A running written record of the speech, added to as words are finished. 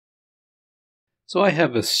So I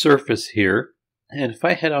have a surface here, and if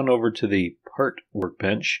I head on over to the part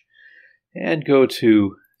workbench and go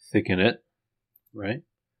to thicken it, right?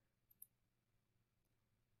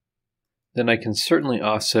 Then I can certainly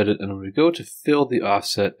offset it, and when we go to fill the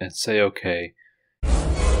offset and say OK,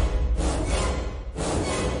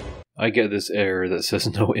 I get this error that says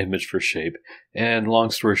no image for shape. And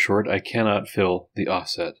long story short, I cannot fill the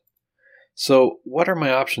offset. So what are my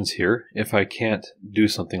options here if I can't do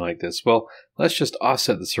something like this? Well, let's just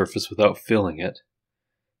offset the surface without filling it.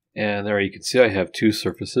 And there you can see I have two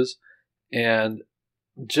surfaces. And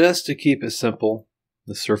just to keep it simple,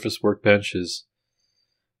 the surface workbench is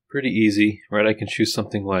pretty easy, right? I can choose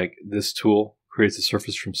something like this tool, creates a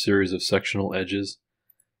surface from series of sectional edges.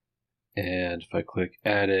 And if I click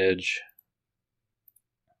Add Edge,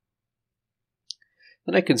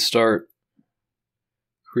 then I can start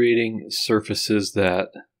creating surfaces that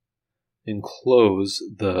enclose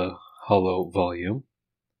the hollow volume.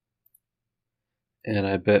 And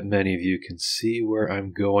I bet many of you can see where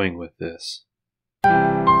I'm going with this.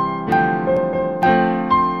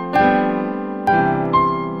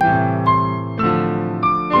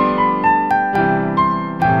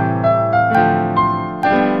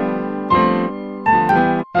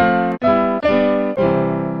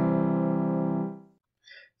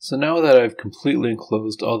 So now that I've completely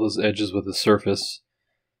enclosed all those edges with a surface,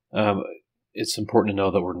 it's important to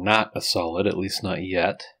know that we're not a solid, at least not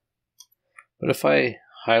yet. But if I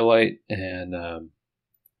highlight and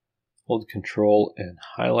hold Control and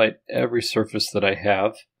highlight every surface that I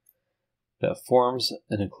have that forms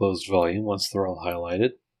an enclosed volume once they're all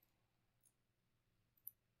highlighted,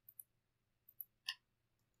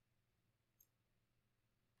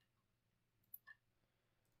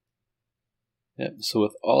 yep, so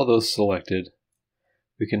with all those selected,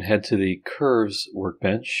 we can head to the Curves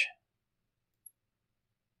workbench,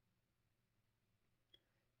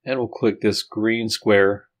 and we'll click this green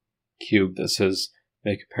square cube that says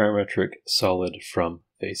Make a Parametric Solid from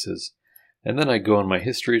Faces. And then I go in my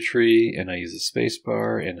history tree and I use the space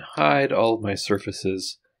bar and hide all of my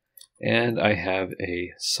surfaces, and I have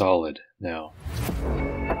a solid now.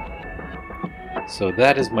 So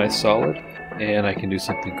that is my solid, and I can do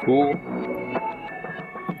something cool.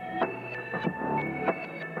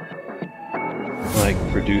 Like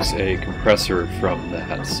produce a compressor from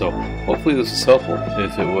that. So hopefully this was helpful.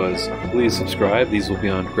 If it was, please subscribe. These will be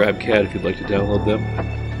on GrabCAD if you'd like to download them.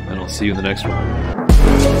 And I'll see you in the next one.